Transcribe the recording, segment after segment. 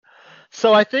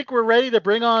So I think we're ready to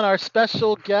bring on our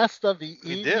special guest of the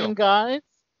evening, guys.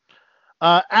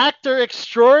 Actor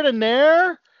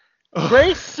extraordinaire,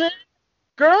 Grayson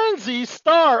Guernsey,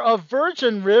 star of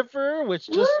Virgin River, which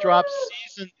just dropped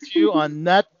season 2 on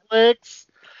Netflix.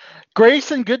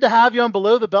 Grayson, good to have you on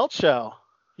Below the Belt Show.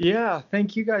 Yeah,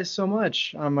 thank you guys so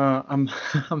much. I'm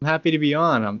happy to be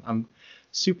on. I'm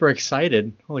super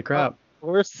excited. Holy crap.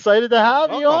 We're excited to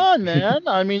have you on, man.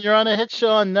 I mean, you're on a hit show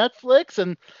on Netflix,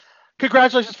 and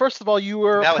congratulations. First of all, you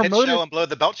were now promoted. A hit show on Below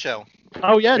the Belt Show.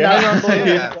 Oh, yeah, now you're on Below the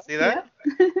Belt Show. See that?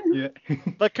 Yeah.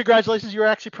 But congratulations, you were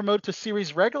actually promoted to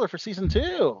series regular for season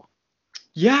 2.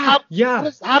 Yeah,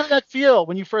 How did that feel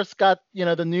when you first got,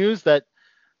 the news that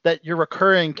your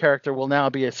recurring character will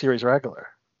now be a series regular?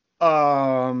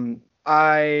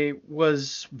 I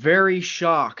was very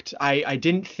shocked. I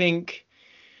didn't think.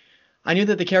 I knew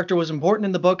that the character was important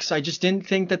in the books. I just didn't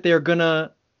think that they were gonna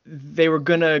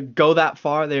go that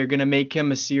far. They were gonna make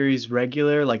him a series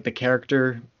regular, like the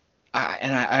character.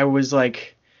 I was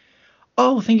like,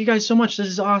 oh, thank you guys so much. This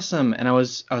is awesome. And I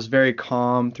was very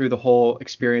calm through the whole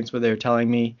experience what they were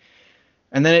telling me.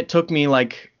 And then it took me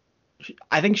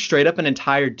I think straight up an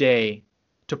entire day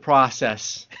to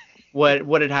process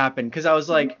what had happened. Cause I was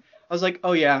like,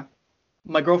 oh yeah,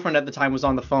 my girlfriend at the time was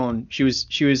on the phone. She was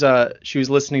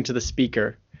listening to the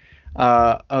speaker,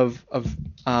 of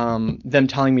them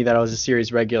telling me that I was a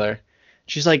series regular.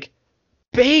 She's like,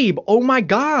 babe, oh my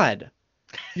God,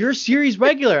 you're a series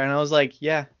regular. And I was like,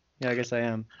 yeah, I guess I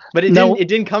am. But it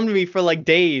didn't come to me for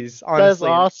days, honestly.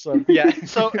 That's awesome. Yeah.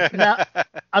 So now,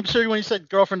 I'm sure when you said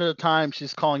girlfriend at the time,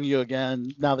 she's calling you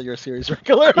again now that you're a series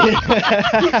regular.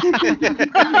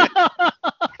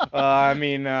 I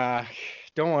mean,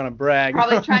 don't want to brag.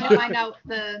 Probably trying to find out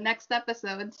the next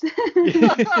episodes.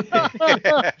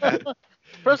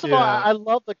 First of all, I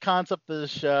love the concept of the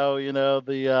show.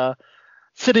 The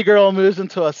city girl moves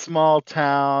into a small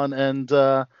town, and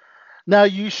now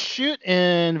you shoot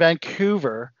in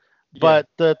Vancouver, but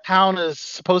the town is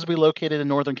supposed to be located in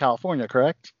Northern California,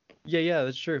 correct? Yeah,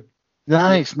 that's true.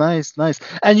 Nice.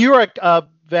 And you are a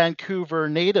Vancouver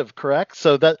native, correct?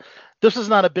 So that this is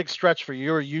not a big stretch for you.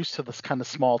 You're used to this kind of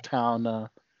small town,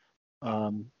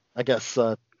 I guess,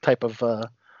 type of,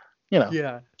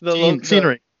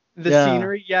 scenery. The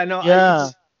scenery. Yeah, no. Yeah.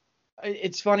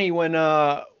 It's funny when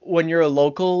you're a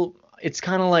local. It's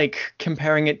kind of like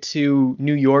comparing it to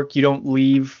New York. You don't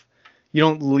leave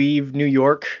New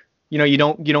York. You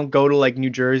don't go to New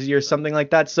Jersey or something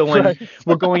like that. So when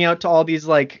we're going out to all these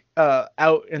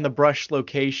out in the brush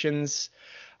locations,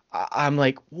 I'm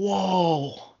like,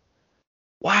 whoa,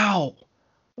 wow,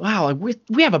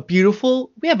 we have a beautiful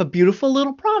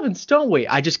little province, don't we?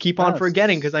 I just keep on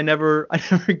forgetting because I never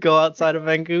go outside of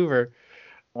Vancouver.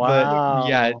 Wow. But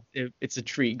yeah, it's a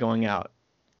treat going out.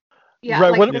 Yeah,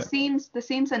 the scenes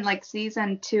in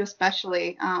season 2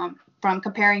 especially, from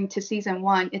comparing to season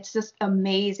 1, it's just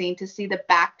amazing to see the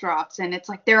backdrops, and it's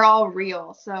they're all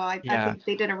real. So I think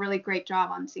they did a really great job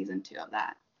on season 2 of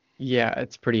that. Yeah,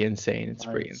 it's pretty insane.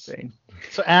 Pretty insane.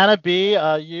 So Anna B,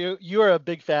 you are a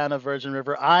big fan of Virgin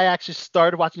River. I actually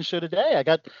started watching the show today. I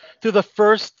got through the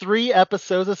first 3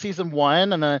 episodes of season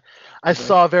 1, and I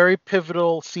saw a very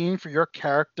pivotal scene for your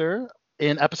character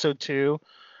in episode 2,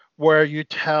 where you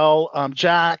tell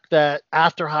Jack that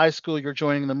after high school you're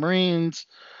joining the Marines.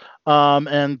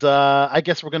 And I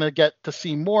guess we're going to get to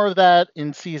see more of that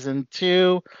in season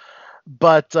 2.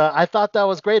 But I thought that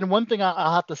was great. And one thing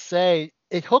I'll have to say,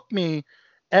 it hooked me.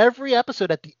 Every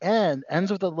episode at the end ends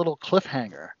with a little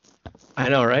cliffhanger. I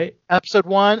know, right? Episode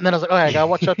 1, and then I was like, I got to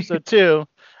watch episode 2.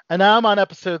 And now I'm on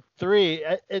episode 3.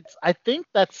 I think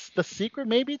that's the secret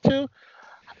maybe to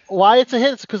why it's a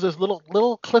hit. It's because there's little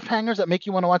cliffhangers that make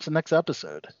you want to watch the next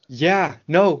episode. Yeah,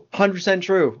 no, 100%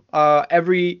 true.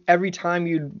 Every time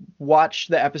you watch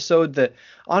the episode, that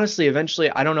honestly, eventually,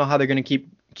 I don't know how they're gonna keep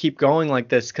going like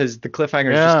this, because the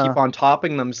cliffhangers just keep on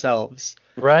topping themselves.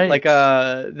 Right.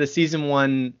 The season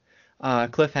 1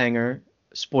 cliffhanger,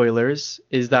 spoilers,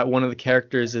 is that one of the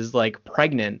characters is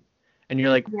pregnant, and you're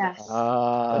like, yes,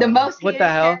 the most what the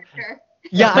hell? Character.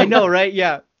 Yeah, I know, right?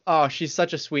 Yeah. Oh, she's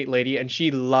such a sweet lady, and she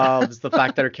loves the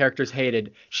fact that her character's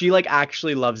hated. She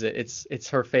actually loves it. It's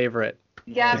her favorite.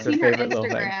 Yeah, I've seen her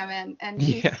Instagram, and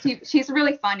she's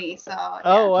really funny. So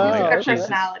wow, her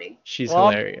personality. She's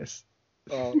hilarious.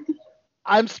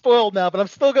 I'm spoiled now, but I'm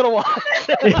still gonna watch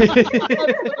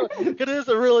it. It is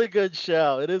a really good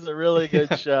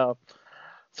show.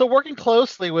 So working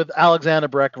closely with Alexandra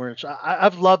Breckenridge,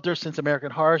 I've loved her since American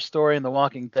Horror Story and The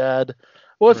Walking Dead.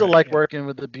 What was it like working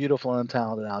with the beautiful and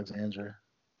talented Alexandra?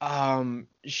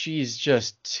 She's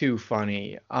just too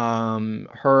funny.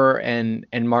 Her and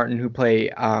Martin, who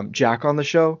play Jack on the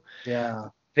show, Yeah.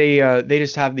 they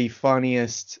just have the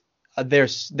funniest.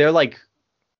 They're like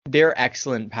they're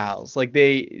excellent pals. Like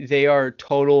they are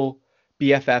total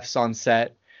BFFs on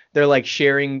set. They're like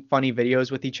sharing funny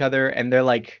videos with each other, and they're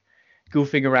like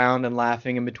goofing around and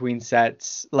laughing in between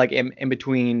sets, like in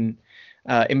between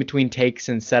takes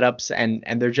and setups,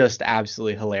 and they're just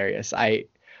absolutely hilarious. I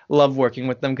love working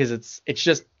with them because it's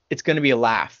going to be a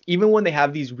laugh. Even when they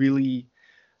have these really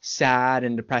sad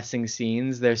and depressing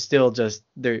scenes, they're still just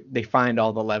they find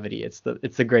all the levity. It's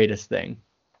the greatest thing.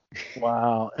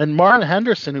 Wow. And Martin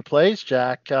Henderson, who plays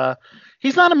Jack,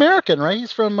 he's not American, right?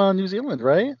 He's from New Zealand,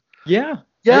 right? Yeah.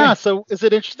 Yeah. So is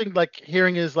it interesting, like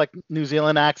hearing his like New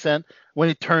Zealand accent when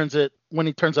he turns it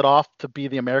off to be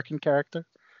the American character?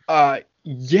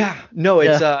 Yeah. No,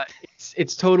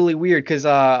 it's totally weird because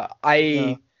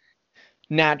I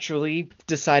naturally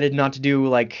decided not to do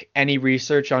like any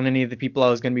research on any of the people I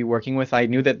was going to be working with. I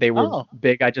knew that they were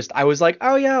big. I was like,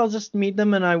 oh yeah, I'll just meet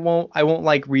them, and I won't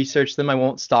like research them. I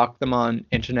won't stalk them on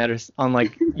internet or on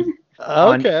like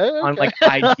on like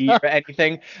IG or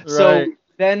anything. Right. So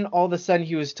then all of a sudden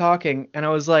he was talking, and I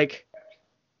was like,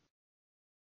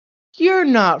 you're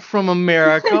not from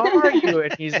America, are you?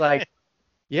 And he's like,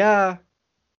 yeah,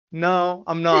 no,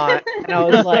 I'm not. And I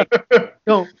was like,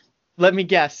 no, let me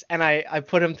guess. And I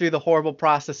put him through the horrible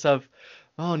process of,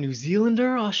 oh, New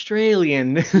Zealander,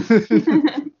 Australian.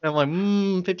 And I'm like,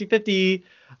 50-50.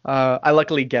 I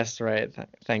luckily guessed right.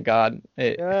 Thank God.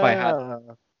 If I had.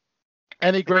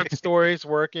 Any great stories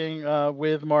working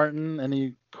with Martin?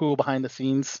 Any cool behind the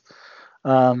scenes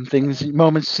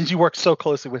moments since you worked so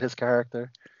closely with his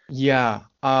character? Yeah.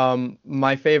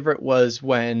 My favorite was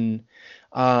when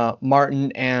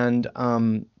Martin and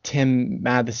Tim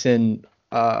Matheson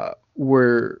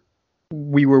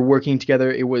we were working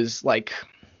together. It was like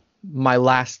my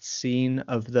last scene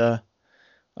of the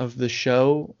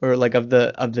show, or like of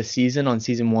the season, on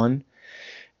season 1,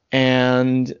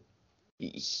 and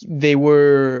they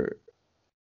were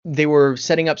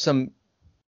setting up some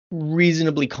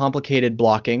reasonably complicated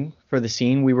blocking for the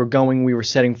scene. We were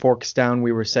setting forks down,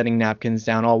 we were setting napkins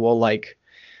down, all while like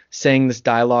saying this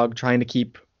dialogue, trying to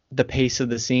keep the pace of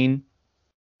the scene.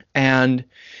 And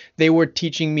they were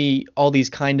teaching me all these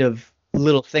kind of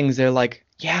little things. They're like,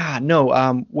 yeah,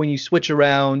 no, when you switch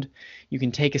around, you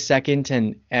can take a second,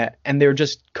 and they're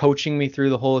just coaching me through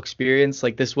the whole experience.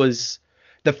 Like this was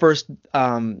the first,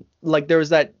 like there was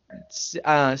that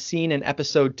scene in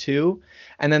episode 2,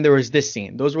 and then there was this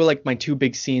scene. Those were like my 2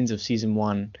 big scenes of season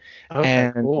 1. Okay,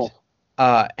 and, cool.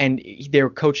 And they were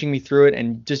coaching me through it,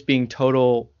 and just being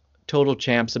total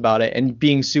champs about it, and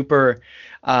being super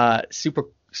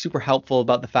helpful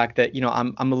about the fact that, you know,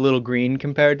 I'm a little green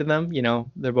compared to them. You know,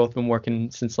 they've both been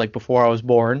working since like before I was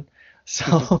born,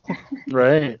 so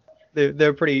right.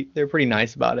 They're pretty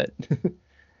nice about it.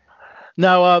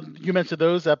 Now, you mentioned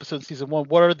those episodes in season 1.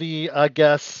 What are the, I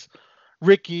guess,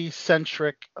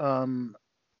 Ricky-centric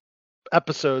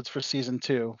episodes for season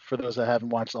 2? For those that haven't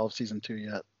watched all of season 2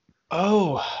 yet.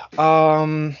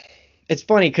 It's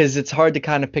funny because it's hard to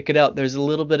kind of pick it out. There's a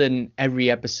little bit in every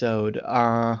episode.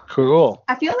 Cool.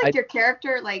 I feel like your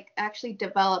character like actually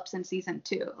develops in season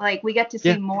 2. Like we get to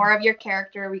see more of your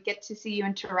character. We get to see you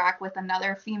interact with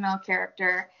another female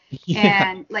character,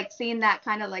 and like seeing that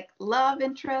kind of like love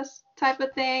interest type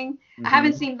of thing. Mm-hmm. I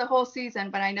haven't seen the whole season,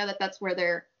 but I know that that's where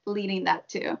they're leading that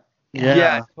to.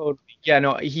 Yeah, totally. Yeah,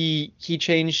 no, he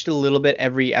changed a little bit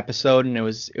every episode, and it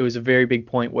was a very big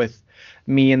point with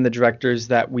me and the directors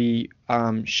that we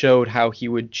showed how he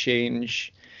would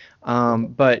change.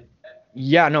 But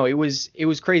yeah, no, it was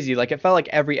crazy. Like it felt like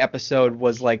every episode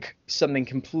was like something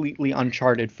completely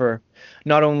uncharted for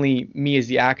not only me as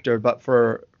the actor, but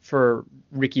for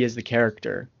Ricky as the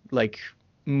character. Like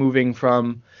moving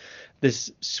from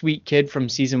this sweet kid from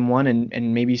season 1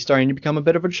 and maybe starting to become a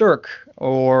bit of a jerk,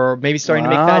 or maybe starting to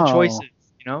make bad choices,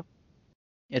 you know?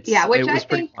 Which I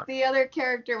think the other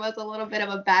character was a little bit of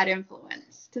a bad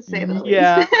influence, to say the least.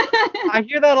 Yeah, I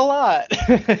hear that a lot.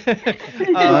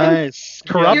 Nice.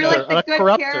 Corruptor. You're like the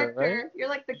good character. Right? You're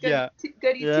like the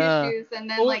goody two-shoes, and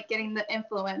then like getting the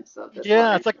influence of this.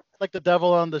 Yeah, it's like the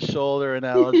devil on the shoulder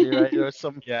analogy, right? There's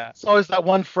some. It's always that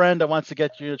one friend that wants to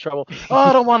get you into trouble. Oh,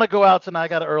 I don't want to go out tonight. I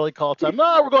got an early call time.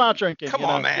 No, we're going out drinking. Come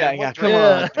on, man. Come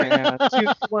on,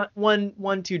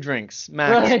 man. 2 drinks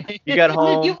max. Right. You got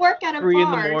home. You work at a 3 bar,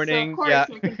 in the morning. So of course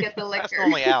we can get the liquor. That's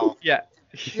normally Al. Yeah.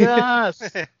 Yes.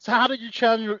 So how did you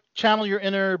channel your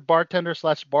inner bartender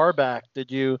 / bar back? Did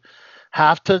you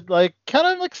have to like kind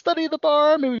of like study the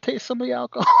bar, maybe taste some of the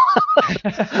alcohol?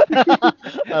 I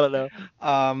don't know.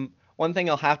 One thing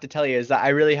I'll have to tell you is that I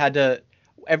really had to.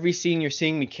 Every scene you're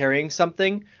seeing me carrying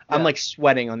something, I'm like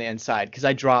sweating on the inside because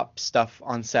I drop stuff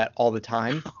on set all the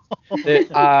time. It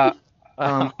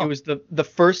was the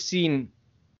first scene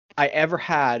I ever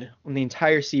had on the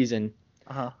entire season.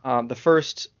 The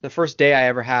first day I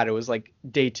ever had, it was like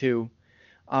day 2.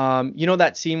 You know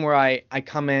that scene where I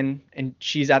come in and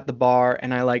she's at the bar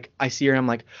and I see her and I'm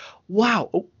like, wow.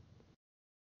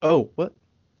 Oh, what?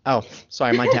 Oh,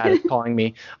 sorry, my dad is calling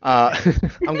me. I'm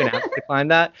gonna have to decline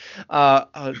that.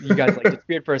 You guys like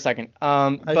disappeared for a second.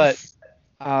 I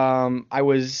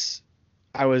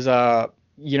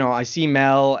see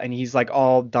Mel and he's like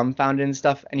all dumbfounded and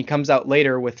stuff, and he comes out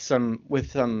later with some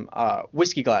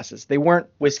whiskey glasses. They weren't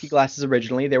whiskey glasses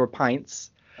originally; they were pints.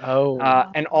 Oh.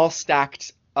 And all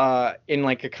stacked in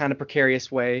like a kind of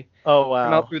precarious way. Oh wow.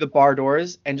 Come out through the bar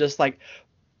doors and just like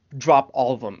drop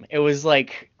all of them. It was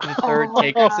like the third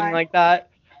take or something like that.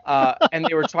 And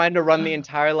they were trying to run the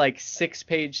entire like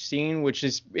 6-page scene, which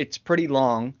it's pretty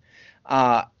long.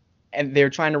 And they're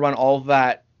trying to run all of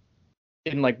that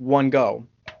in like one go.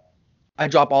 I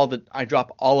drop all of the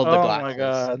glasses. Oh my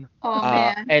god. Oh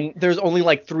man. And there's only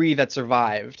like 3 that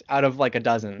survived out of like a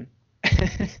dozen.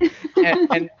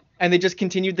 and they just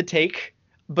continued the take.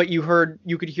 But you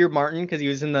could hear Martin because he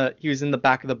was in the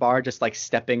back of the bar just like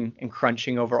stepping and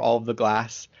crunching over all of the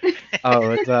glass.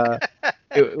 Oh,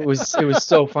 it was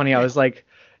so funny. I was like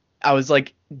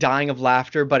dying of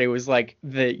laughter, but it was like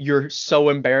you're so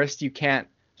embarrassed you can't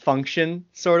function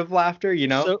sort of laughter, you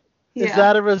know? So, is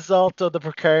that a result of the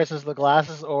precariousness of the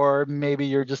glasses, or maybe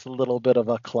you're just a little bit of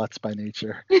a klutz by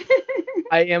nature?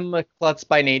 I am a klutz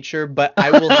by nature, but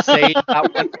I will say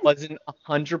that one wasn't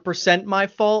 100% my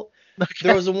fault. Okay.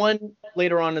 There was one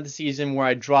later on in the season where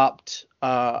I dropped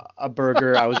a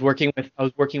burger. I was working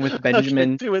with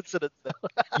Benjamin. Okay, 2 incidents though.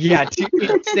 Yeah,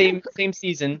 same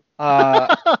season.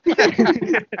 I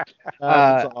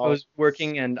was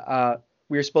working and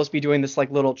we were supposed to be doing this like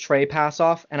little tray pass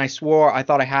off, and I swore I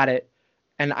thought I had it,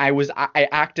 and I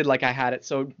acted like I had it.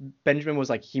 So Benjamin was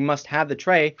like, he must have the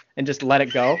tray, and just let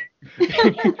it go.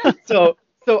 So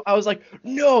I was like,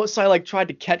 no. So I like tried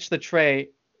to catch the tray.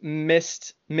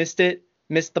 Missed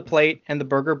the plate and the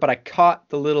burger, but I caught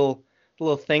the little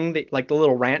thing that like the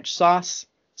little ranch sauce.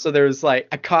 So there's like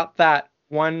I caught that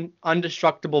one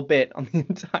indestructible bit on the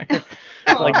entire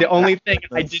like the only thing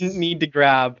I didn't need to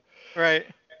grab. Right.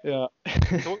 Yeah.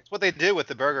 So what's what they did with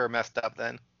the burger messed up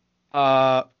then?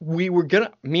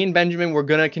 Me and Benjamin were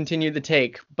gonna continue the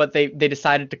take, but they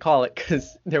decided to call it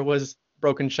because there was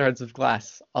broken shards of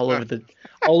glass all over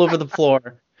the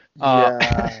floor.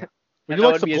 Yeah. Would you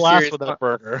like some glass with that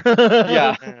burger?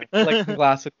 Yeah, like some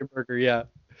glass with your burger. Yeah.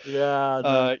 Yeah.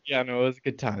 No. No, it was a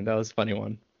good time. That was a funny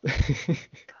one.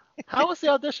 How was the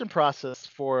audition process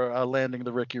for landing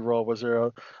the Ricky role? Was there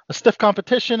a stiff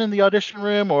competition in the audition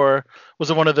room, or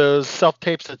was it one of those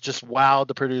self-tapes that just wowed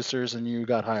the producers and you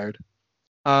got hired?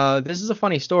 This is a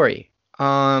funny story.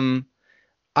 I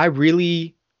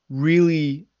really,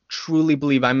 really, truly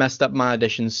believe I messed up my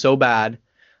audition so bad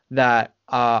that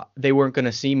they weren't going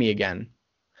to see me again.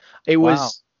 It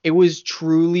was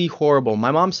truly horrible.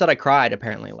 My mom said I cried,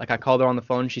 apparently. Like, I called her on the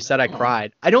phone. She said I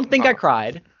cried. I don't think I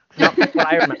cried. Not what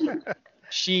I remember.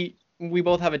 We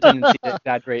both have a tendency to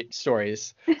exaggerate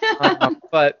stories.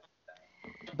 But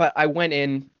I went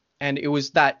in, and it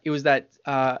was that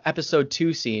episode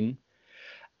 2 scene.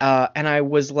 And I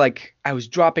was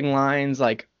dropping lines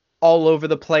like all over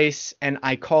the place. And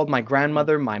I called my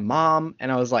grandmother my mom,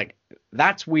 and I was like,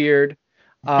 that's weird.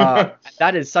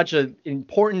 That is such an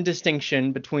important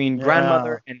distinction between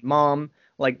grandmother and mom.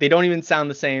 Like, they don't even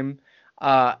sound the same.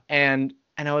 And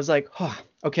I was like, oh,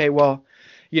 okay, well,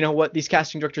 you know what? These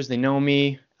casting directors, they know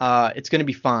me. It's going to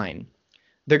be fine.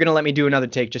 They're going to let me do another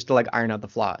take just to like iron out the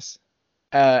flaws.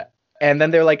 And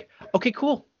then they're like, okay,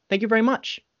 cool. Thank you very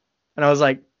much. And I was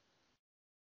like,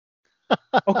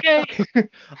 okay.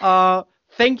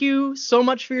 Thank you so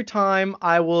much for your time.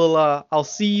 I'll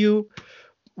see you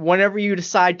whenever you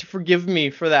decide to forgive me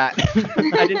for that.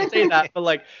 I didn't say that, but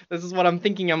like, this is what I'm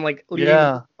thinking. I'm like,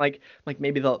 leaving, like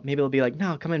maybe they'll be like,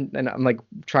 no, come in. And I'm like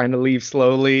trying to leave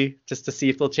slowly just to see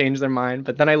if they'll change their mind.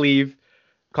 But then I leave,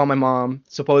 call my mom,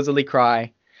 supposedly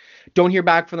cry. Don't hear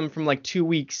back from them from like 2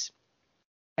 weeks.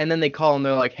 And then they call and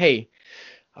they're like, hey,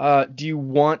 do you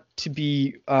want to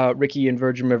be Ricky in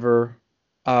Virgin River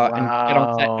and get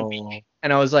on set in a week?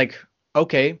 And I was like,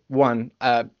 okay,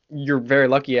 you're very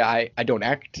lucky I don't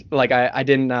act. Like, I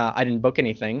didn't book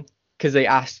anything because they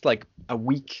asked like a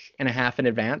week and a half in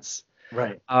advance.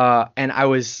 Right. And I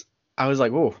was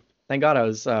like, oh, Thank God I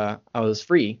was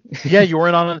free. Yeah, you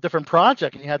weren't on a different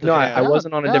project and you had to. No, figure I it out.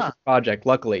 wasn't on a different project,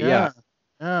 luckily. Yeah.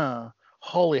 Yeah.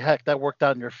 Holy heck, that worked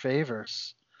out in your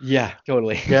favors. Yeah,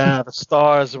 totally. Yeah, the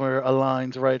stars were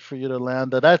aligned right for you to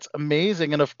land that. That's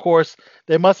amazing. And of course,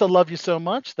 they must have loved you so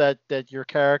much that your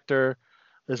character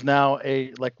is now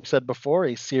like we said before,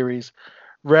 a series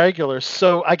regular.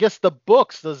 So I guess the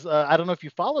books I don't know if you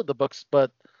followed the books,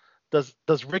 but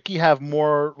does Ricky have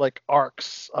more like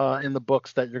arcs in the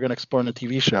books that you're going to explore in the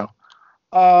TV show?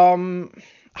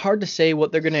 Hard to say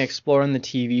what they're going to explore in the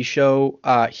TV show.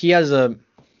 He has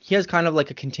kind of like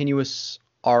a continuous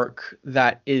arc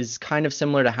that is kind of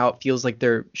similar to how it feels like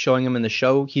they're showing him in the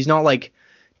show. He's not like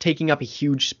taking up a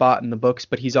huge spot in the books,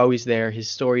 but he's always there. His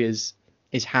story is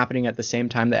happening at the same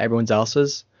time that everyone's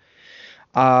else's.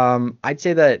 I'd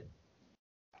say that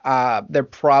they're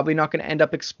probably not going to end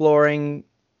up exploring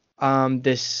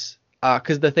this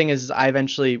because the thing is, I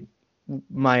eventually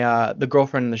the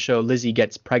girlfriend in the show, Lizzie,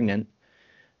 gets pregnant,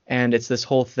 and it's this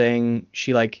whole thing.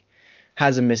 She like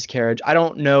has a miscarriage. I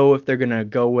don't know if they're gonna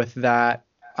go with that.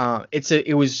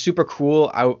 It was super cool.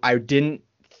 I didn't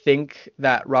think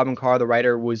that Robin Carr, the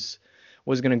writer, was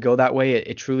gonna go that way.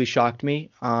 It truly shocked me.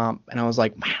 And I was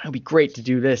like, man, it'd be great to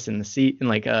do this in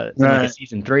like a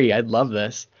season 3. I'd love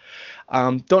this.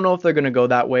 Don't know if they're gonna go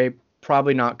that way.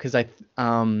 Probably not, because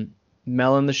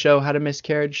Mel in the show had a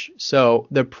miscarriage, so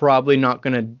they're probably not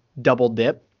gonna double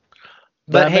dip.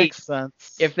 But that makes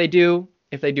sense. If they do,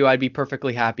 I'd be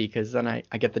perfectly happy, because then I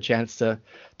get the chance to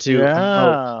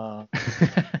yeah.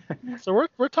 So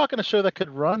we're talking a show that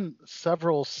could run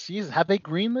several seasons. Have they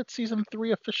greenlit season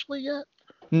 3 officially yet?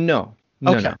 No.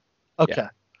 Okay. Yeah.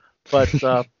 But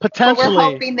potentially, but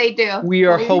we're hoping they do. We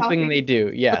are hoping they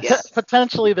do. Yes.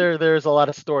 Potentially, there's a lot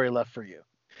of story left for you.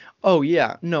 Oh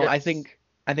yeah. No, yes.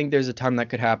 I think there's a ton that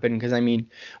could happen, because I mean,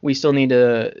 we still need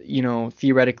to,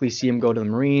 theoretically see him go to the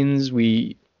Marines.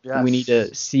 We need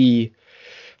to see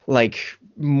like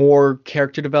more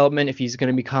character development, if he's going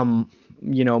to become,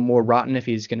 more rotten, if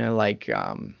he's going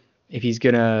to if he's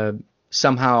going to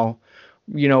somehow,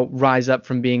 rise up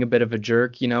from being a bit of a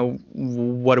jerk,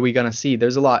 what are we going to see?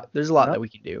 There's a lot that we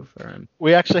can do for him.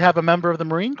 We actually have a member of the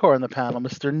Marine Corps on the panel,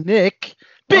 Mr. Nick.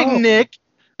 Nick.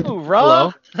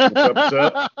 Hoorah. Hello. What's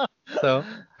up?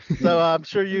 So I'm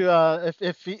sure you,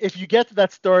 if you get to that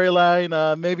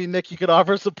storyline, maybe Nick, you could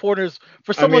offer supporters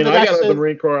for someone. I got out of the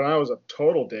Marine Corps and I was a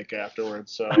total dick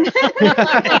afterwards. So.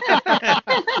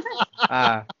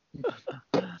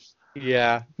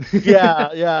 Yeah.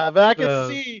 But I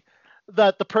can see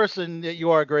that the person that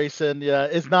you are, Grayson,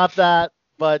 is not that.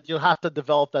 But you'll have to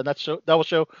develop that. That will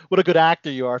show what a good actor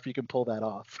you are if you can pull that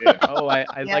off. Yeah. Oh,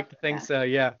 I like to think so.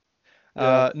 Yeah.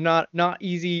 Not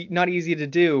easy to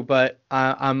do, but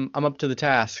I'm up to the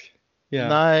task. Yeah.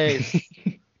 Nice.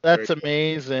 That's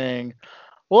amazing.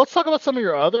 Well, let's talk about some of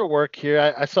your other work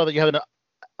here. I saw that you have an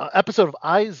episode of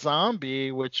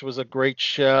iZombie, which was a great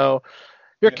show.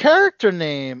 Your character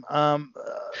name,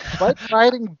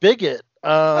 Fighting Bigot.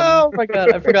 Oh my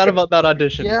God, I forgot about that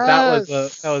audition. Yes.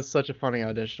 That was such a funny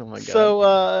audition. Oh my God. So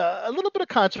a little bit of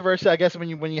controversy, I guess,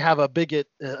 when you have a bigot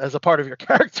as a part of your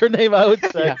character name, I would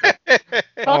say.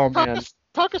 Yeah.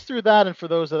 Talk us through that, and for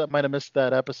those that might have missed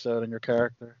that episode and your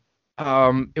character.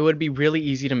 It would be really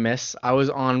easy to miss. I was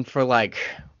on for like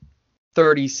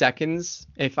 30 seconds,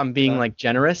 if I'm being like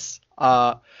generous.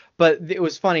 But it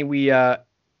was funny.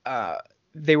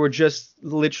 They were just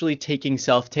literally taking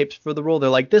self-tapes for the role. They're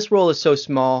like, this role is so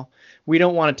small, we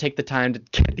don't want to take the time to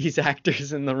get these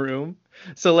actors in the room.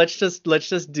 So let's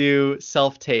just do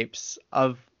self-tapes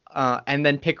of and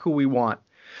then pick who we want.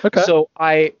 Okay. So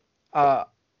I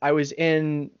was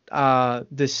in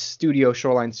this studio,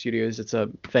 Shoreline Studios. It's a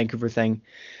Vancouver thing.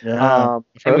 Yeah.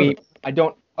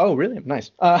 Oh, really?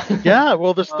 Nice. Yeah.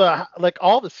 Well, there's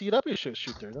all the CW shows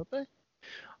shoot there, don't they?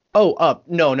 Oh,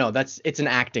 no, it's an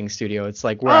acting studio. It's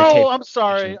like where I tape. Oh, I'm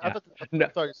sorry. Yeah. I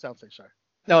thought you sounded sorry.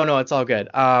 No, it's all good.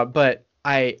 But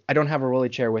I don't have a rolly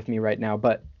chair with me right now.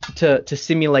 But to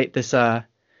simulate this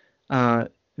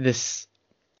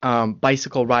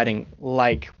bicycle riding,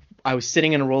 like I was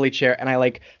sitting in a rolly chair and I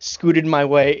like scooted my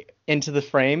way into the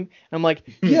frame. And I'm like,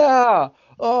 yeah.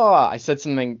 Oh, I said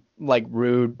something like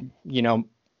rude,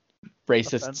 racist,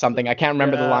 offensive. Something. I can't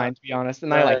remember the line, to be honest.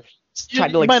 And I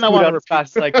tried to scoot out as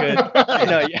fast as I could.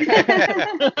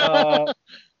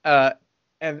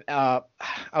 And I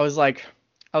was like,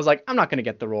 I'm not gonna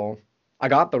get the role. I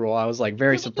got the role. I was like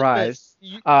very surprised.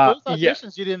 Those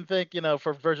auditions, you didn't think,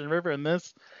 for Virgin River and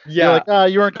this. Yeah. You're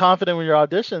like, you weren't confident with your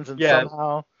auditions, and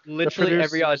somehow. Literally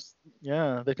every audition.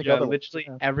 Yeah, they think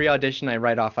every audition I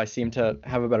write off, I seem to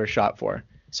have a better shot for.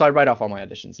 So I write off all my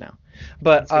auditions now.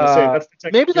 But I was gonna say, that's the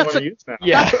technique maybe you that's want to use now.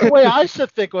 yeah. That's the way I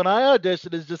should think when I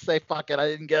audition is just say, fuck it, I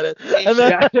didn't get it. And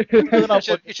then, and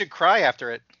then You should cry after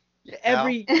it.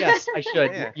 Yes, I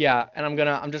should. Yeah. Yeah, and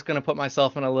I'm just gonna put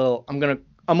myself in I'm gonna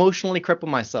emotionally cripple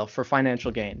myself for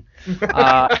financial gain.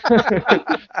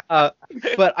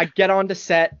 But I get onto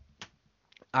set.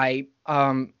 I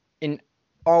in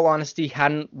all honesty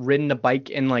hadn't ridden a bike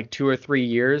in like 2 or 3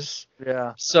 years.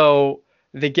 yeah. So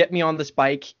they get me on this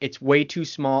bike. It's way too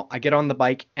small. I get on the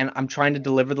bike and I'm trying to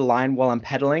deliver the line while I'm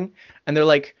pedaling, and they're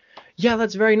like, "Yeah,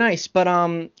 that's very nice, but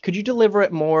could you deliver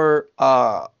it more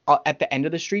at the end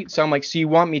of the street?" So I'm like, "So you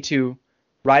want me to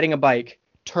riding a bike,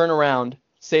 turn around,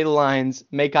 say the lines,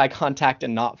 make eye contact,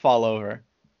 and not fall over?"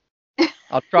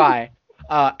 I'll try.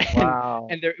 Wow.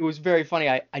 And it was very funny.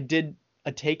 I did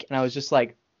a take and I was just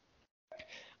like,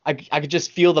 I could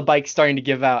just feel the bike starting to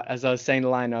give out as I was saying the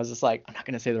line. I was just like, I'm not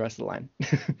gonna say the rest of the line.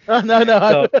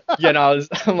 No. So,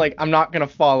 I'm like, I'm not gonna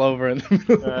fall over in the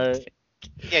middle of the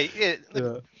Right. take.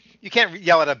 Yeah, you can't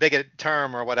yell at a bigot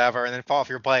term or whatever and then fall off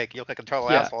your bike. You look like a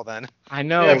total Yeah. asshole then. I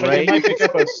know, Yeah, but right? you might pick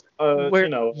up Where-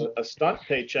 a stunt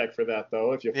paycheck for that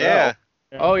though if you Yeah.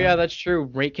 fail. Oh yeah, that's true.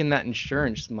 Raking that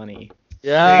insurance money.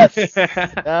 Yes.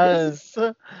 Yes.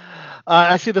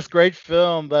 I see this great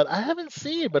film that I haven't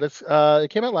seen, but it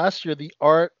came out last year, The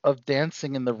Art of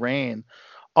Dancing in the Rain.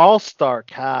 All-star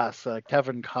cast,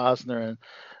 Kevin Costner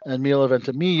and Mila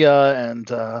Ventimiglia, and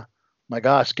my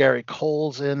gosh, Gary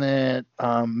Cole's in it,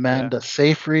 Amanda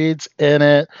Seyfried's in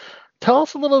it. Tell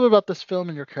us a little bit about this film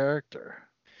and your character.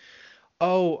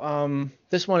 Oh,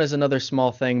 this one is another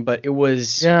small thing, but it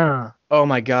was, Yeah. oh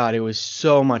my God, it was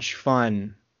so much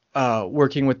fun.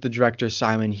 Working with the director,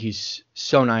 Simon, he's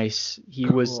so nice. He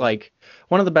was Cool. like,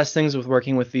 one of the best things with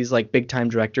working with these like big time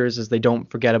directors is they don't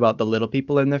forget about the little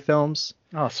people in their films.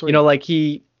 Oh, sweet. You know, like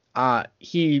he had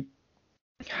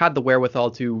the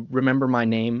wherewithal to remember my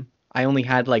name. I only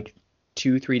had like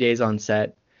 2-3 days on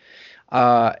set.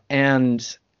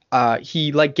 And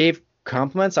he like gave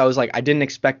compliments. I was like, I didn't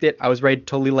expect it. I was ready to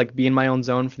totally like be in my own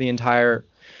zone for the entire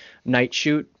night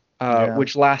shoot,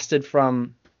 which lasted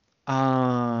from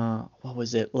what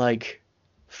was it, like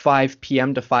 5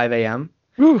 p.m. to 5 a.m.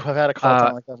 Ooh, I've had a call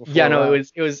time like that before. Yeah, no, Wow.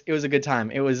 it was a good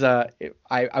time. It was I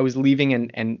was leaving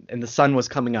and the sun was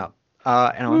coming up.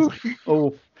 And I was like,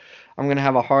 oh, I'm gonna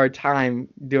have a hard time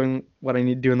doing what I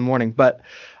need to do in the morning. But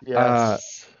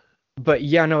Yes. but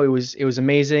yeah, no, it was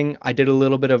amazing. I did a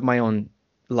little bit of my own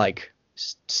like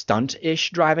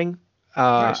stunt-ish driving.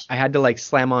 Nice. I had to like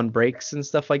slam on brakes and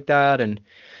stuff like that, and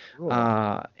Cool.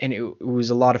 it was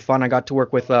a lot of fun. I got to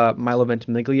work with Milo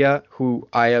Ventimiglia, who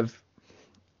I have,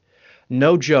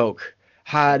 no joke,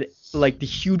 had like the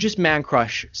hugest man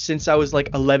crush since I was like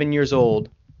 11 years old,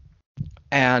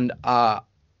 and I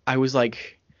was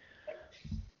like,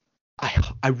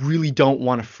 I really don't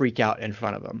want to freak out in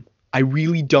front of him. I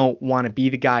really don't want to be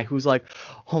the guy who's like,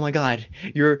 oh my God,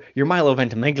 you're Milo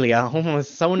Ventimiglia. Oh, it's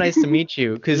so nice to meet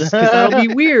you. Because that'll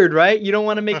be weird, right? You don't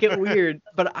want to make it weird.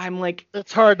 But I'm like,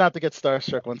 It's hard not to get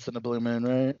starstruck once in a blue moon,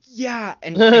 right? yeah.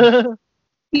 And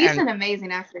He's And- an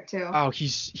amazing actor too. oh,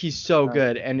 he's so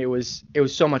good, and it was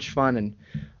so much fun, and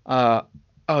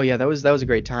oh yeah, that was a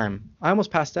great time. I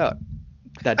almost passed out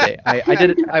that day. I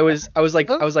did it. I was like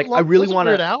I really Those are want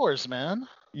weird to. hours, man.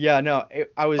 Yeah, no,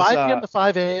 I was 5 p.m. to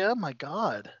 5 a.m. My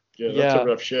God. Yeah, that's Yeah. a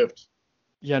rough shift.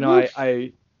 yeah, no,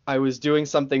 I was doing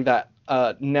something that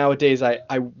nowadays I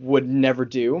would never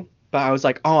do, but I was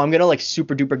like, oh, I'm gonna like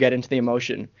super duper get into the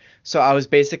emotion. So I was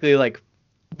basically like,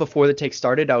 before the take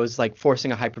started, I was like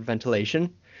forcing a hyperventilation.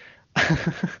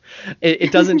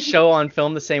 It doesn't show on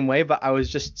film the same way, but I was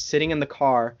just sitting in the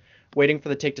car waiting for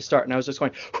the take to start, and I was just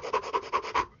going,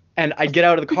 and I get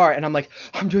out of the car and I'm like,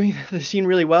 I'm doing the scene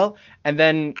really well. And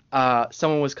then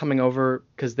someone was coming over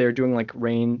because they were doing like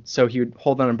rain, so he would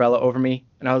hold an umbrella over me,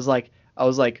 and I was like,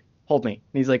 hold me.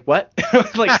 And he's like, what? I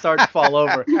was like, start to fall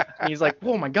over. And he's like,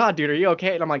 oh my God, dude, are you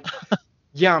okay? And I'm like,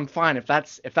 yeah, I'm fine. If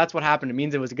that's what happened, it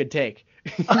means it was a good take.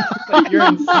 Like, you're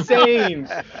insane.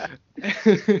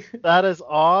 That is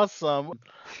awesome.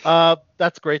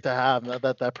 That's great to have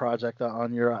that project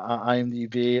on your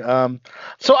IMDb.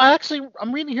 So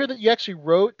I'm reading here that you actually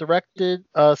wrote, directed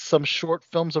some short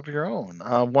films of your own.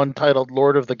 One titled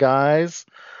Lord of the Guys,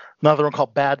 another one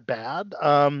called Bad Bad.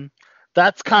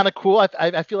 That's kind of cool.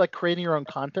 I feel like creating your own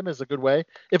content is a good way,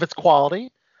 if it's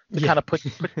quality, to kind of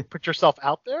put yourself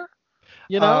out there.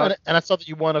 You know, and I saw that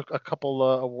you won a couple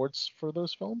awards for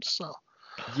those films. So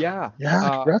Yeah.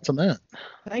 congrats on that.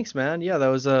 Thanks, man. Yeah, that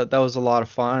was a lot of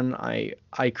fun.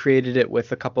 I created it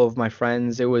with a couple of my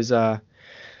friends. It was oh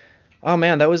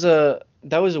man, that was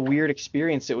a weird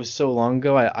experience. It was so long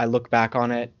ago. I look back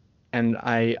on it and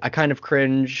I kind of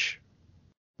cringe,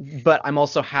 but I'm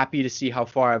also happy to see how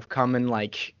far I've come in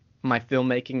like my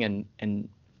filmmaking and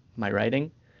my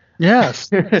writing. Yes.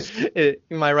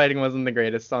 My writing wasn't the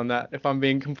greatest on that, if I'm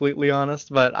being completely honest,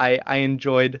 but I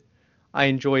enjoyed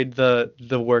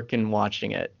the work in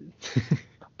watching it.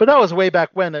 But that was way back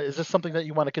when. Is this something that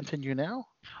you want to continue now?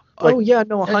 Like, Oh yeah,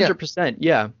 no, 100%.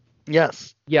 Yeah.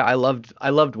 Yes. Yeah, I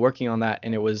loved working on that,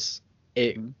 and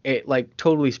it like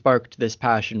totally sparked this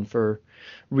passion for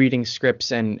reading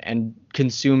scripts and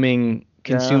consuming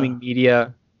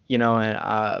media, you know,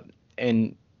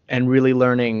 and really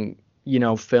learning, you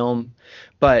know, film.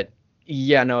 But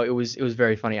yeah, no, it was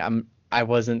very funny. I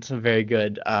wasn't a very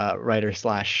good writer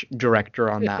slash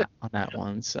director on that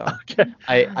one, so Okay.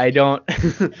 I don't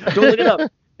don't look it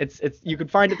up. It's you can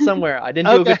find it somewhere. I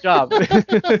didn't do a good job.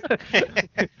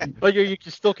 But you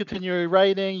can still continue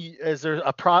writing. Is there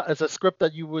a script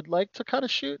that you would like to kind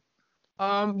of shoot?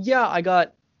 Yeah, I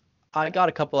got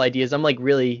a couple ideas. I'm like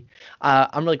really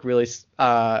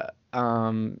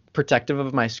protective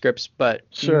of my scripts, but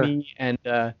Sure. me and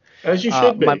As you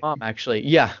should be. my mom actually,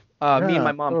 yeah. Me and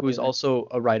my mom, totally. who's also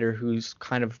a writer, who's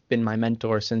kind of been my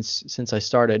mentor since I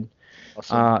started,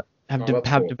 Awesome. have Oh, that's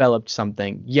have cool. developed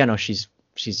something. Yeah, no, she's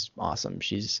awesome.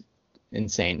 She's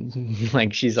insane.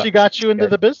 Like She got you into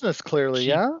the business, clearly, She-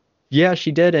 yeah? Yeah,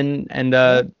 she did, and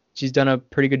she's done a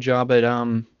pretty good job at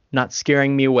not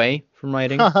scaring me away from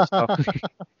writing. So,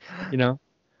 you know,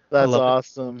 That's love it.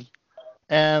 awesome.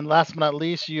 And last but not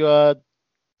least, you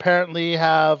apparently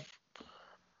have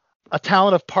a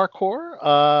talent of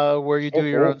parkour, where you do Oh,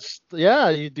 your cool.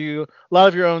 own. You do a lot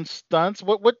of your own stunts.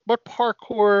 What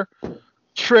parkour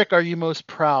trick are you most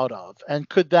proud of? And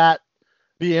could that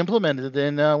be implemented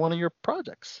in one of your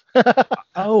projects?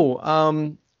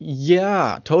 Oh,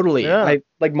 yeah, totally. Yeah. I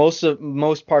like most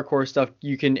parkour stuff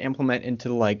you can implement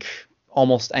into like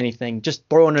almost anything. Just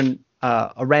throw in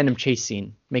a random chase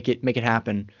scene, make it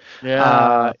happen.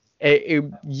 Yeah.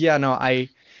 Yeah, no,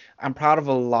 I'm proud of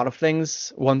a lot of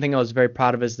things. One thing I was very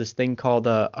proud of is this thing called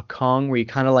a Kong, where you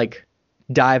kind of like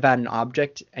dive at an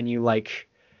object and you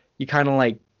kind of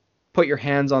like put your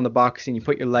hands on the box and you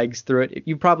put your legs through it.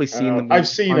 You've probably seen them. I've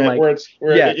seen on, it like-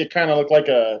 where yeah. it kind of looked like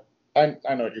a. I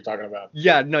know what you're talking about.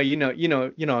 Yeah, no, you know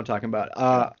what I'm talking about.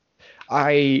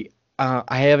 I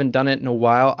haven't done it in a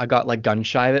while. I got like gun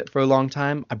shy of it for a long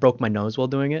time. I broke my nose while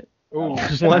doing it. Ooh,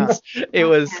 Once it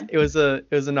was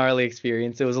a gnarly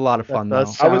experience. It was a lot of That fun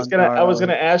does though. I was Sound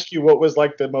gonna ask you what was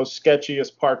like the most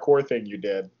sketchiest parkour thing you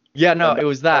did. Yeah, no, it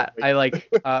was that. I like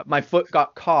my foot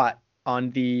got caught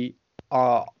on the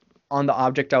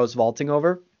object I was vaulting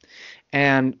over,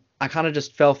 and I kind of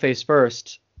just fell face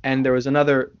first. And there was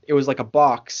it was like a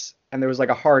box, and there was like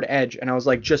a hard edge, and I was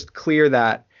like, just clear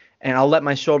that, and I'll let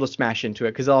my shoulder smash into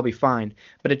it because I'll be fine.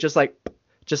 But it just like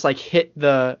hit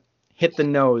the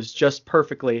nose just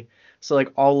perfectly. So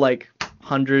like all like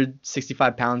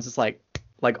 165 pounds just like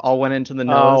all went into the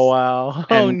nose. Oh wow.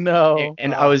 Oh And no.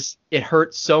 And it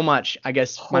hurt so much. I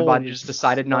guess my body Holy just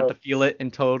decided not to feel it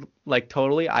and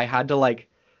totally. I had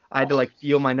to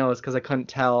feel my nose because I couldn't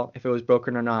tell if it was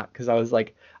broken or not, because I was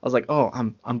like, oh,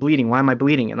 I'm bleeding. Why am I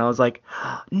bleeding? And I was like,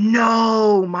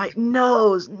 no, my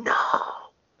nose, no.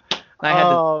 And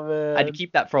I had to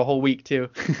keep that for a whole week too.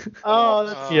 Oh,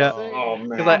 that's Yeah. insane. Oh man.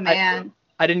 Because Oh, man.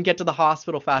 I didn't get to the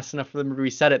hospital fast enough for them to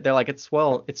reset it. They're like, it's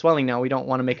swelling now. We don't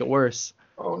want to make it worse.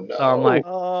 Oh no. So I'm like,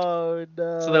 Oh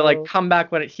no. so they're like, come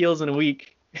back when it heals in a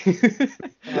week.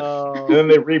 Oh. And then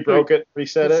they rebroke it,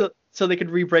 reset it. So they could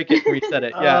re-break it and reset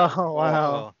it. Yeah. Oh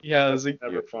wow. Yeah, it was like,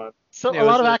 Never fun. So It a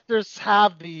lot was of a- actors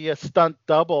have the stunt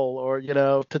double, or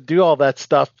to do all that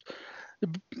stuff,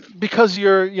 because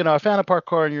you're a fan of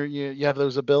parkour and you have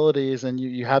those abilities and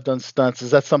you have done stunts.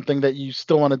 Is that something that you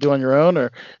still want to do on your own,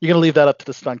 or you're gonna leave that up to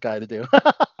the stunt guy to do?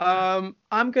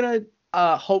 I'm gonna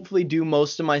hopefully do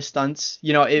most of my stunts.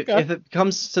 If it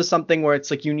comes to something where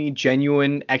it's like you need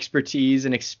genuine expertise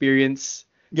and experience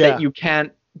Yeah. that you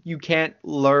can't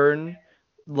learn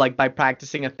like by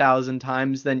practicing 1,000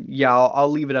 times, then yeah, I'll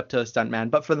leave it up to a stuntman.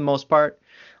 But for the most part,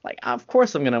 like of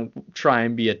course I'm gonna try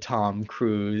and be a Tom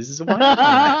Cruise. Why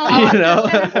not?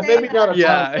 Well, maybe not a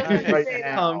Yeah. Tom Cruise right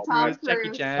now. Tom Tom Cruise, Jackie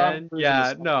Cruise. Chan. Tom Cruise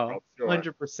Yeah, is no,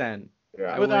 something, sure. 100%.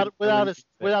 Yeah.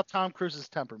 without Tom Cruise's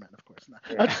temperament, of course.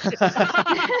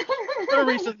 Yeah. A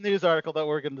recent news article that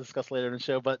we're going to discuss later in the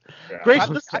show, but Yeah. great. I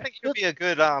think you'd be a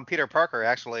good Peter Parker,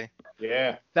 actually.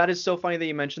 Yeah. That is so funny that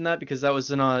you mentioned that, because that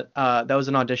was an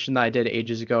audition that I did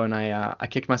ages ago, and I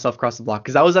kicked myself across the block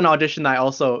because that was an audition that I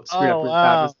also screwed up really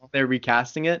bad. Wow. They're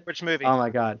recasting it. Which movie? Oh my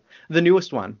god, the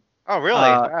newest one. Oh, really?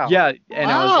 Wow. Yeah, and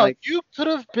I was like, you could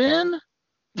have been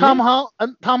Tom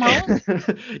Holland.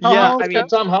 Yeah, I mean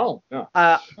Tom Holland.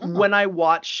 Yeah. When I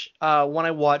watched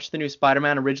the new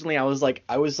Spider-Man originally, I was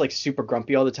like super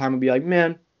grumpy all the time and be like,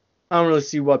 man, I don't really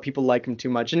see why people like him too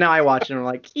much. And now I watch it and I'm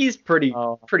like, he's pretty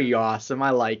awesome. I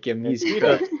like him. He's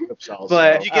good.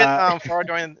 But did you get far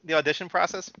during the audition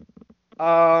process?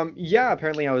 Yeah,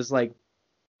 apparently I was like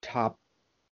top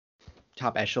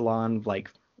echelon,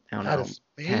 like I don't know,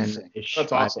 10-ish.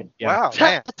 That's awesome. Yeah. Wow,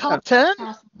 man. Top 10?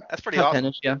 That's pretty awesome.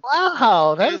 10-ish, yeah.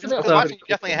 Wow, that's You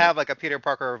definitely have like a Peter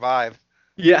Parker vibe.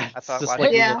 Yeah. I thought just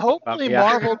like, hopefully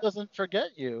Marvel doesn't forget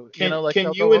you. Can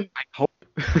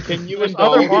Can you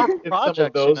other indulge Marvel in some of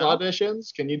projects, those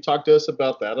auditions? Can you talk to us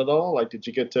about that at all? Like, did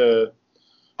you get to?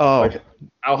 How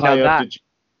high up did you?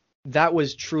 That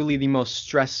was truly the most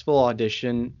stressful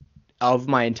audition of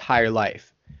my entire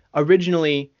life.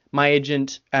 Originally, my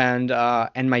agent and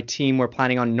my team were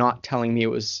planning on not telling me it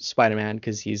was Spider-Man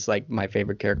because he's like my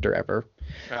favorite character ever.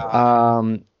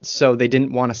 So they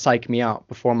didn't want to psych me out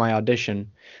before my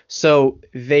audition. So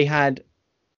they had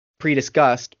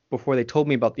pre-discussed before they told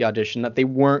me about the audition that they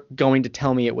weren't going to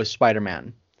tell me it was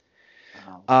Spider-Man.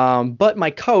 But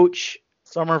my coach,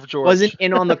 Summer of George, wasn't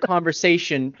in on the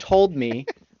conversation, told me.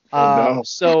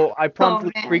 So I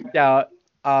promptly freaked out.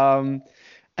 And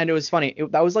it was funny.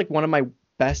 That was like one of my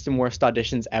best and worst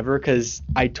auditions ever because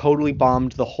I totally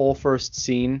bombed the whole first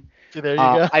scene. See, there you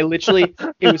go. I literally,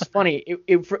 it was funny.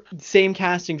 Same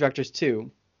casting directors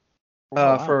too.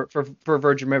 For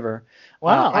Virgin River.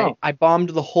 Wow. I bombed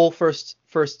the whole first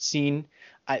scene.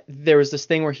 There was this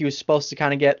thing where he was supposed to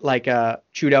kind of get like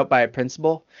chewed out by a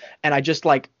principal, and I just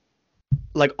like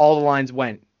all the lines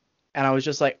went, and I was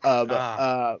just like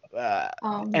and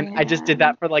I just did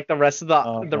that for like the rest of the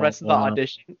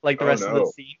audition, like the rest of the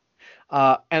scene.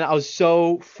 And I was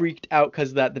so freaked out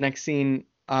because the next scene,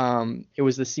 it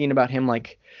was the scene about him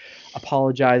like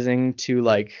apologizing to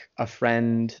like a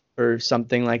friend or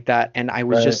something like that, and I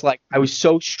was just like, I was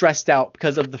so stressed out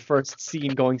because of the first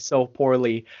scene going so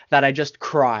poorly that I just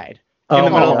cried in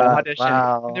the middle of the audition.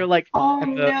 Wow. And they're like,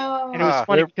 and it was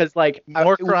funny because like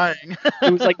crying.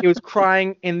 it was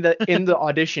crying in the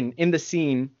audition, in the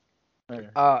scene,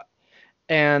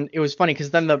 and it was funny because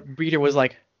then the reader was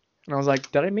like, and I was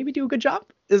like, did I maybe do a good job?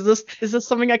 Is this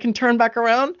something I can turn back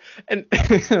around? And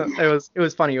it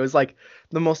was funny. It was like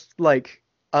the most like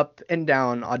up and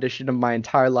down audition of my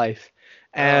entire life.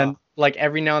 And like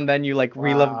every now and then you like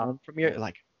relive it from your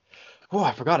like, oh,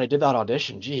 I forgot I did that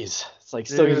audition. Jeez. It's like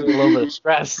still gives me a little bit of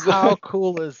stress. How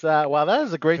cool is that? Wow, that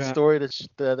is a great story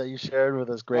that you shared with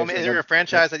us. Great. Well, I mean, is there a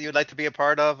franchise that you would like to be a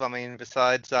part of? I mean,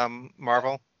 besides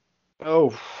Marvel?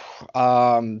 Oh,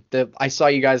 I saw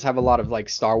you guys have a lot of like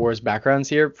Star Wars backgrounds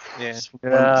here. Yeah.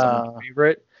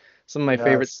 Some of my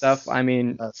favorite stuff. I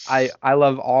mean, I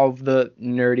love all of the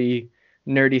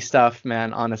nerdy stuff,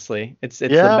 man. Honestly, it's the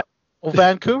best. Well,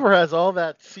 Vancouver has all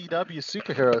that CW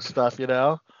superhero stuff, you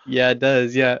know. Yeah, it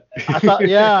does. Yeah. I thought,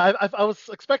 I was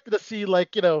expecting to see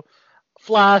like, you know,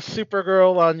 Flash,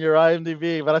 Supergirl on your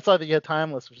IMDb, but I saw that you had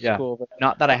Timeless, which is cool. But...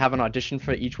 Not that I haven't auditioned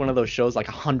for each one of those shows like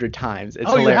 100 times. It's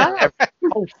hilarious.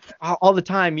 All the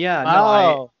time, yeah.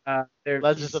 Wow. No,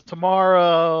 Legends of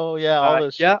Tomorrow, all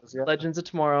those shows. Yeah, Legends of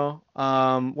Tomorrow.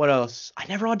 What else? I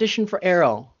never auditioned for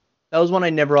Arrow. That was one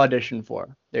I never auditioned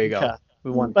for. There you go. Okay. We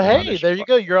won. But hey, there you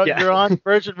go. You're on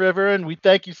Virgin River, and we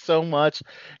thank you so much,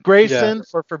 Grayson,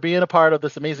 for being a part of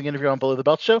this amazing interview on Below the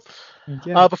Belt Show.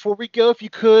 Yeah. Before we go, if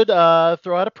you could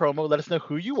throw out a promo, let us know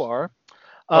who you are.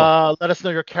 Let us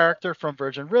know your character from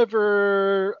Virgin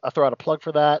River. Throw out a plug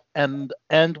for that, and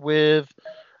end with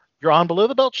your on Below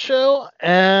the Belt show,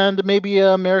 and maybe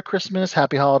a Merry Christmas,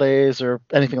 Happy Holidays, or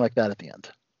anything like that at the end.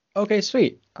 Okay,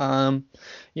 sweet.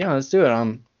 Let's do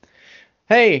it.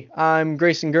 Hey, I'm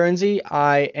Grayson Guernsey.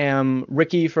 I am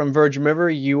Ricky from Virgin River.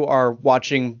 You are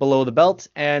watching Below the Belt,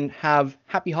 and have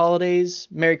happy holidays,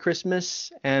 Merry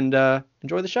Christmas, and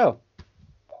enjoy the show.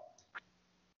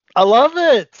 I love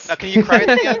it. Now, can you cry at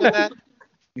the end of that?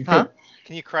 Huh?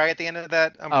 Can you cry at the end of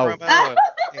that promo?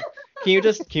 Can you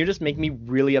just make me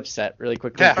really upset really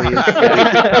quickly, please?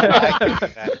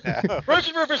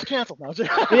 Virgin River's canceled now.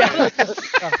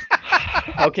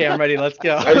 Okay, I'm ready. Let's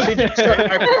go. I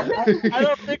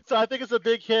don't think so. I think it's a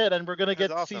big hit, and we're gonna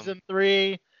get season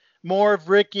 3, more of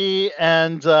Ricky,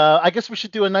 and I guess we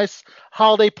should do a nice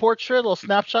holiday portrait, a little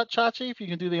snapshot, Chachi, if you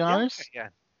can do the honors. Yeah.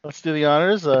 Let's do the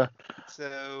honors.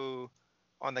 So,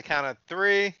 on the count of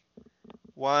 3,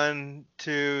 1,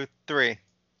 2, 3.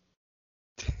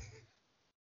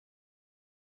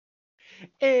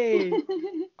 Hey.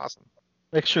 Awesome.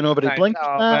 Make sure nobody blinks.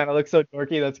 Oh man, I look so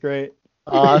dorky. That's great.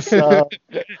 Awesome.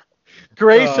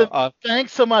 Grayson,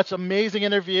 thanks so much. Amazing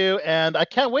interview, and I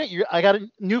can't wait. I got a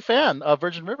new fan of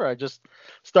Virgin River. I just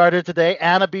started today.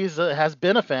 Annabees has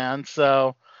been a fan,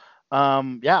 so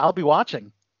I'll be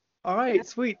watching. All right,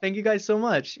 sweet. Thank you guys so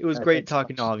much. It was great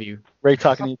talking to all of you. Great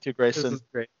talking to you too, Grayson. This was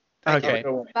great. Okay.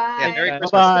 Bye. Yeah, Merry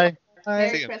Christmas. Bye.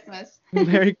 Merry Christmas.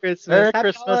 Merry Christmas. Merry Happy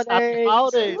Christmas. Happy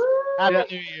holidays.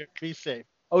 Happy New Year. Be safe.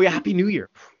 Oh yeah, Happy New Year.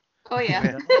 Oh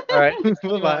yeah. All right.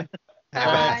 Bye-bye.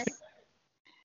 Bye.